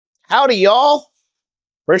Howdy, y'all.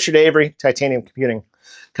 Richard Avery, Titanium Computing,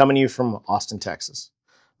 coming to you from Austin, Texas.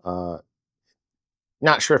 Not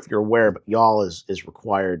sure if you're aware, but y'all is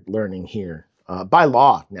required learning here by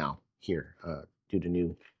law now here due to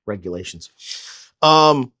new regulations.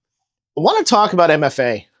 I want to talk about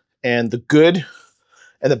MFA and the good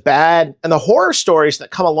and the bad and the horror stories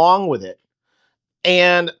that come along with it,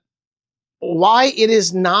 and why it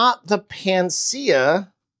is not the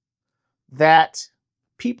panacea that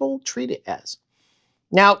people treat it as.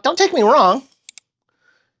 Now, don't take me wrong.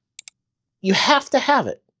 You have to have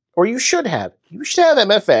it, or you should have. You should have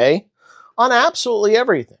MFA on absolutely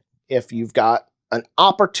everything. If you've got an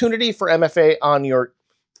opportunity for MFA on your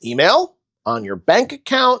email, on your bank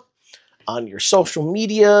account, on your social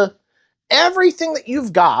media, everything that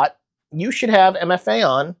you've got, you should have MFA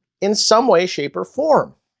on in some way, shape, or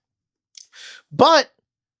form. But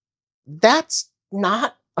that's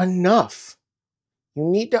not enough. You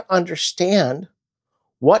need to understand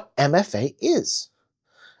what MFA is.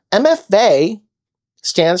 MFA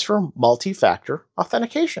stands for multi-factor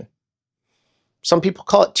authentication. Some people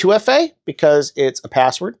call it 2FA because it's a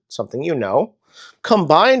password, something you know,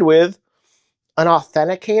 combined with an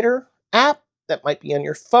Authenticator app that might be on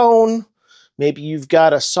your phone. Maybe you've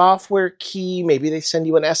got a software key. Maybe they send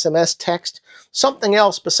you an SMS text, something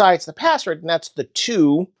else besides the password, and that's the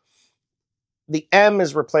 2. The M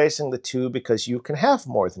is replacing the 2 because you can have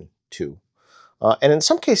more than 2. And in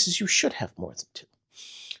some cases, you should have more than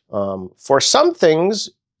 2. For some things,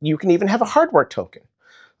 you can even have a hardware token.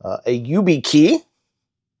 A UB key,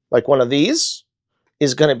 like one of these,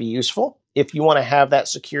 is going to be useful if you want to have that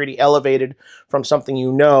security elevated from something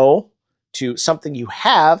you know to something you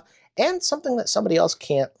have and something that somebody else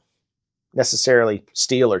can't necessarily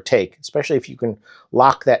steal or take, especially if you can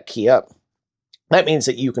lock that key up. That means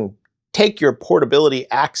that you can take your portability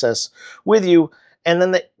access with you, and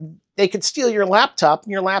then they could steal your laptop,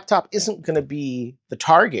 and your laptop isn't going to be the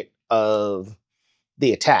target of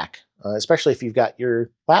the attack, especially if you've got your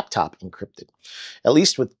laptop encrypted, at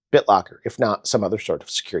least with BitLocker, if not some other sort of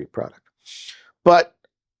security product. But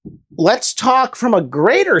let's talk from a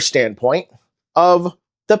greater standpoint of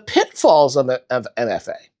the pitfalls of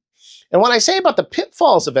MFA. And when I say about the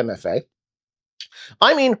pitfalls of MFA,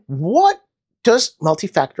 I mean, what does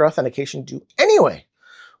multi-factor authentication do anyway?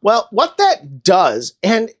 Well, what that does,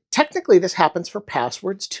 and technically this happens for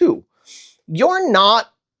passwords too, you're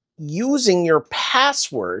not using your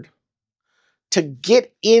password to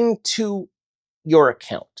get into your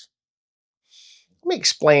account. Let me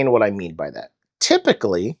explain what I mean by that.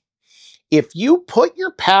 Typically, if you put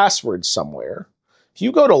your password somewhere, if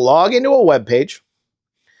you go to log into a web page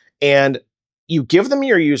and you give them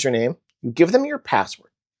your username, you give them your password,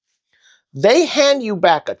 they hand you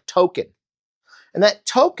back a token. And that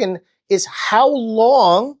token is how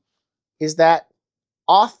long is that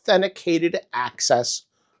authenticated access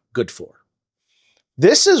good for.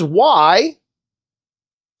 This is why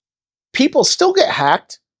people still get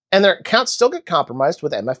hacked and their accounts still get compromised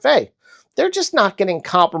with MFA. They're just not getting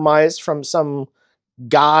compromised from some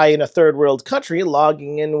guy in a third world country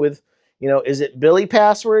logging in with, is it Billy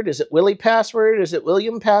password? Is it Willie password? Is it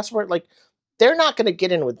William password? Like, they're not going to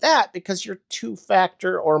get in with that because your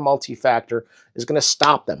 2-factor or multi-factor is going to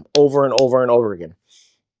stop them over and over and over again.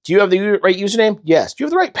 Do you have the right username? Yes. Do you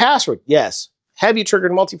have the right password? Yes. Have you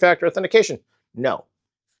triggered multi-factor authentication? No.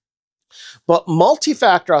 But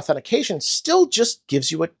multi-factor authentication still just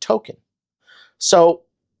gives you a token. So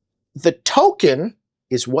the token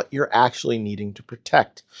is what you're actually needing to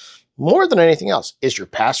protect more than anything else. Is your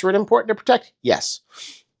password important to protect? Yes.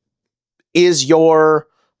 Is your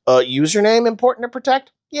username important to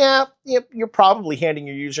protect? Yeah, you're probably handing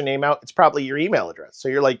your username out. It's probably your email address. So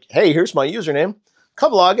you're like, hey, here's my username.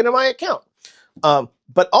 Come log into my account.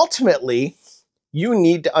 But ultimately, you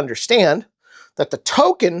need to understand that the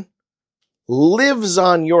token lives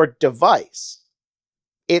on your device.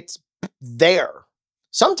 It's there.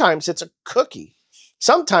 Sometimes it's a cookie.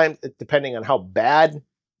 Sometimes, depending on how bad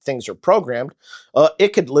things are programmed, it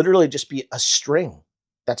could literally just be a string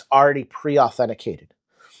that's already pre-authenticated,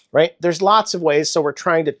 right? There's lots of ways, so we're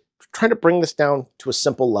trying to bring this down to a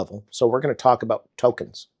simple level. So we're going to talk about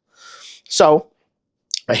tokens. So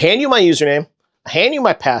I hand you my username, I hand you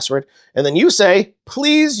my password, and then you say,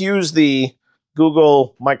 please use the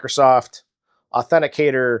Google, Microsoft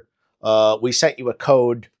Authenticator. We sent you a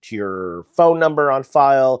code to your phone number on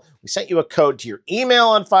file. We sent you a code to your email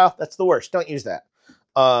on file. That's the worst. Don't use that.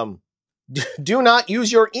 Do not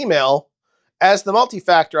use your email as the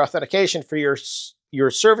multi-factor authentication for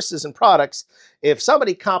your services and products if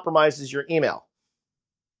somebody compromises your email.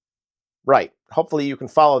 Right. Hopefully you can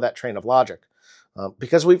follow that train of logic.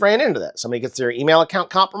 because we've ran into that. Somebody gets their email account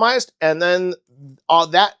compromised, and then all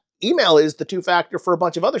that email is the two-factor for a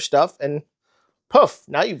bunch of other stuff, and poof,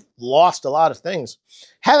 now you've lost a lot of things.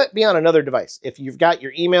 Have it be on another device. If you've got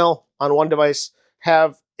your email on one device,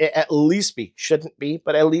 have it at least be, shouldn't be,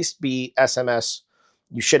 but at least be SMS.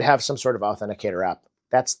 You should have some sort of Authenticator app.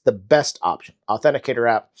 That's the best option. Authenticator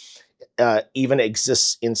app even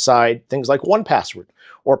exists inside things like 1Password,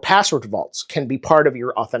 or password vaults can be part of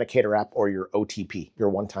your Authenticator app or your OTP, your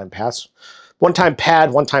one-time pad, one-time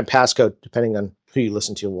passcode, depending on who you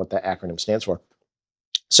listen to and what that acronym stands for.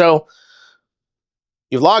 So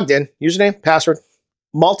you've logged in, username, password,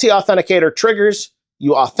 multi-authenticator triggers,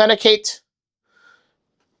 you authenticate,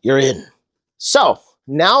 you're in. So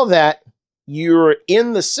now that you're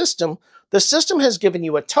in the system has given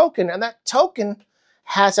you a token, and that token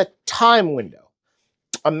has a time window.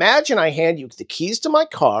 Imagine I hand you the keys to my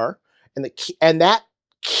car, and that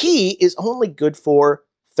key is only good for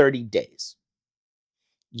 30 days.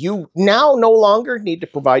 You now no longer need to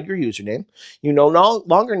provide your username. You no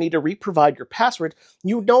longer need to re-provide your password.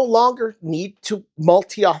 You no longer need to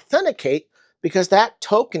multi-authenticate, because that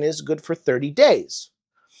token is good for 30 days.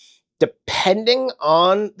 Depending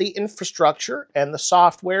on the infrastructure and the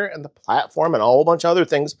software and the platform and a whole bunch of other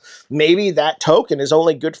things, maybe that token is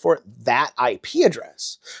only good for that IP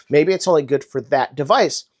address. Maybe it's only good for that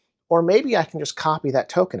device. Or maybe I can just copy that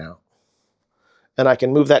token out, and I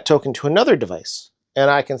can move that token to another device, and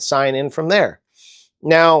I can sign in from there.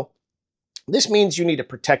 Now, this means you need to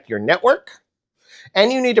protect your network,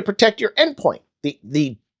 and you need to protect your endpoint.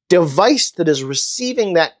 The device that is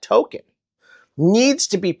receiving that token needs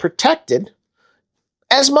to be protected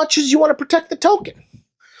as much as you want to protect the token,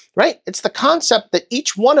 right? It's the concept that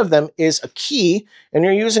each one of them is a key, and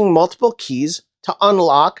you're using multiple keys to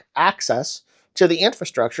unlock access to the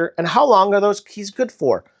infrastructure. And how long are those keys good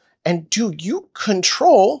for? And do you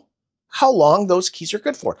control how long those keys are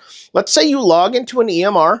good for? Let's say you log into an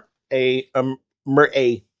EMR,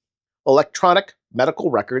 a electronic medical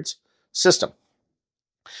records system,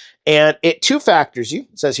 and it two-factors you.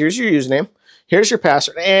 It says, here's your username, here's your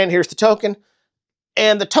password, and here's the token.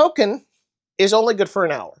 And the token is only good for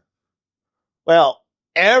an hour. Well,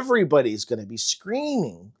 everybody's going to be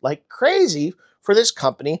screaming like crazy for this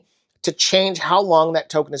company to change how long that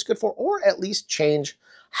token is good for, or at least change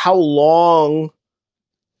how long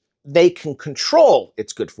they can control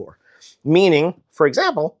it's good for. Meaning, for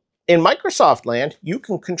example, in Microsoft land, you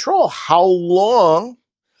can control how long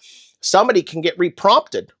somebody can get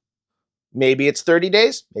reprompted. Maybe it's 30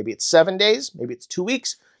 days, maybe it's 7 days, maybe it's 2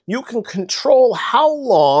 weeks. You can control how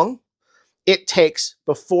long it takes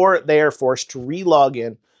before they are forced to re-log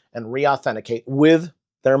in and re-authenticate with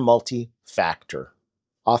their multi-factor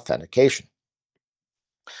authentication.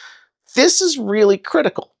 This is really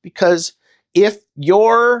critical, because if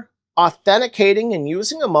you're authenticating and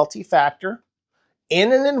using a multi-factor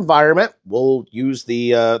in an environment, we'll use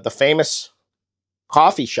the famous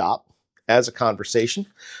coffee shop as a conversation.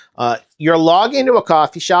 You're logging into a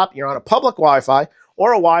coffee shop, you're on a public Wi-Fi,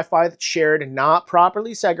 or a Wi-Fi that's shared and not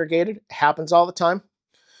properly segregated. It happens all the time.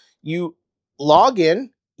 You log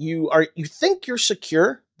in, you think you're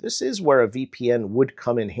secure. This is where a VPN would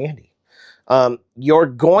come in handy. You're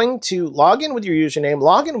going to log in with your username,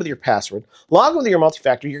 log in with your password, log in with your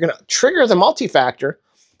multi-factor. You're going to trigger the multi-factor,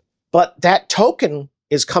 but that token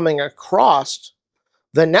is coming across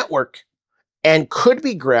the network and could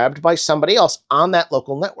be grabbed by somebody else on that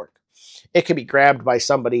local network. It could be grabbed by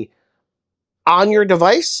somebody on your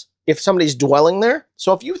device if somebody's dwelling there.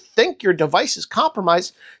 So if you think your device is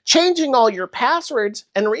compromised, changing all your passwords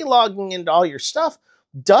and relogging into all your stuff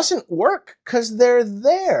doesn't work, because they're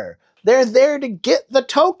there. They're there to get the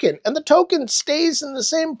token, and the token stays in the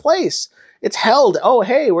same place. It's held. Oh,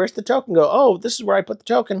 hey, where's the token go? Oh, this is where I put the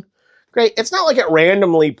token. Great. It's not like it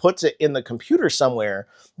randomly puts it in the computer somewhere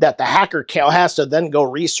that the hacker has to then go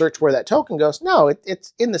research where that token goes. No,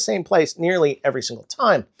 it's in the same place nearly every single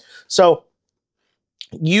time. So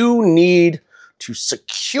you need to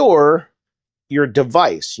secure your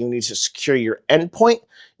device. You need to secure your endpoint,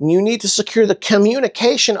 and you need to secure the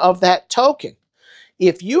communication of that token.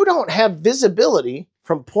 If you don't have visibility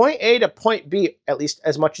from point A to point B, at least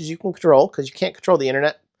as much as you can control, because you can't control the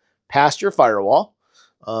internet past your firewall,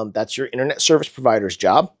 that's your internet service provider's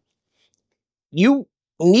job. You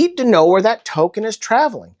need to know where that token is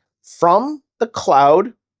traveling from the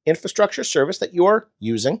cloud infrastructure service that you're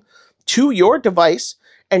using to your device,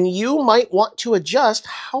 and you might want to adjust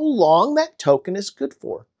how long that token is good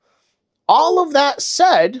for. All of that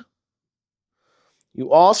said,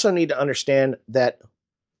 you also need to understand that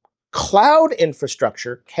cloud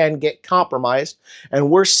infrastructure can get compromised. And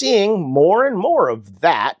we're seeing more and more of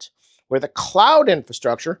that, where the cloud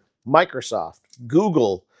infrastructure, Microsoft,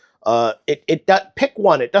 Google, pick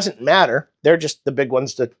one, it doesn't matter. They're just the big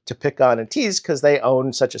ones to pick on and tease because they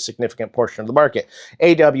own such a significant portion of the market.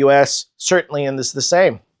 AWS, certainly, and this is the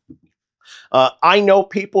same. I know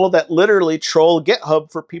people that literally troll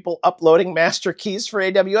GitHub for people uploading master keys for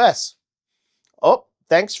AWS. Oh,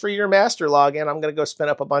 thanks for your master login. I'm going to go spin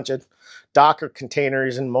up a bunch of Docker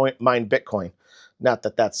containers and mine Bitcoin. Not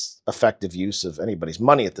that that's effective use of anybody's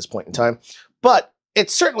money at this point in time, but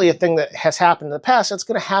it's certainly a thing that has happened in the past. It's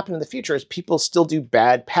going to happen in the future as people still do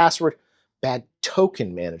bad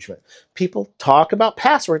token management. People talk about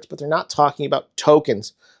passwords, but they're not talking about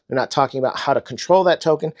tokens. They're not talking about how to control that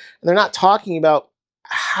token, and they're not talking about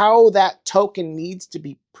how that token needs to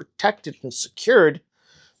be protected and secured,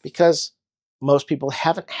 because most people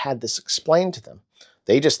haven't had this explained to them.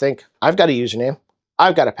 They just think, I've got a username,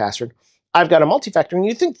 I've got a password, I've got a multi-factor, and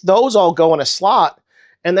you think those all go in a slot,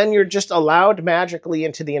 and then you're just allowed magically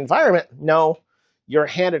into the environment. No, you're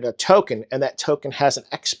handed a token, and that token has an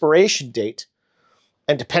expiration date.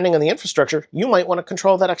 And depending on the infrastructure, you might want to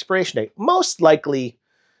control that expiration date. Most likely,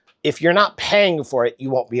 if you're not paying for it,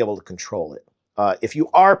 you won't be able to control it. If you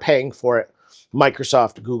are paying for it,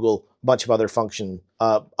 Microsoft, Google, a bunch of other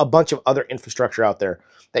a bunch of other infrastructure out there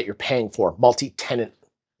that you're paying for, multi-tenant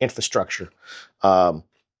infrastructure,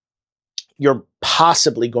 you're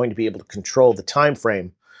possibly going to be able to control the time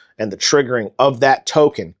frame and the triggering of that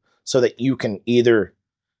token so that you can either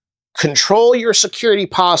control your security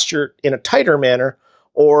posture in a tighter manner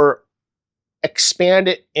or expand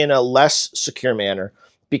it in a less secure manner,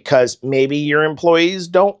 because maybe your employees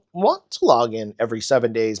don't want to log in every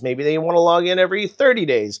 7 days. Maybe they want to log in every 30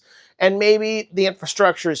 days. And maybe the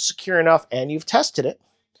infrastructure is secure enough, and you've tested it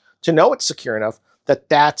to know it's secure enough that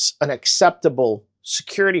that's an acceptable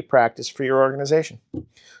security practice for your organization.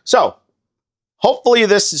 So hopefully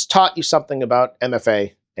this has taught you something about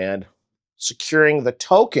MFA and securing the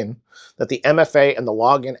token that the MFA and the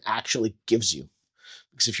login actually gives you.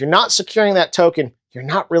 Because if you're not securing that token, you're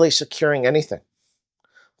not really securing anything.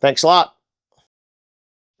 Thanks a lot.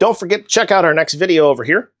 Don't forget to check out our next video over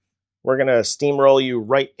here. We're going to steamroll you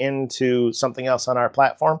right into something else on our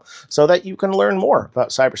platform so that you can learn more about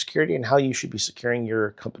cybersecurity and how you should be securing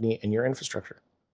your company and your infrastructure.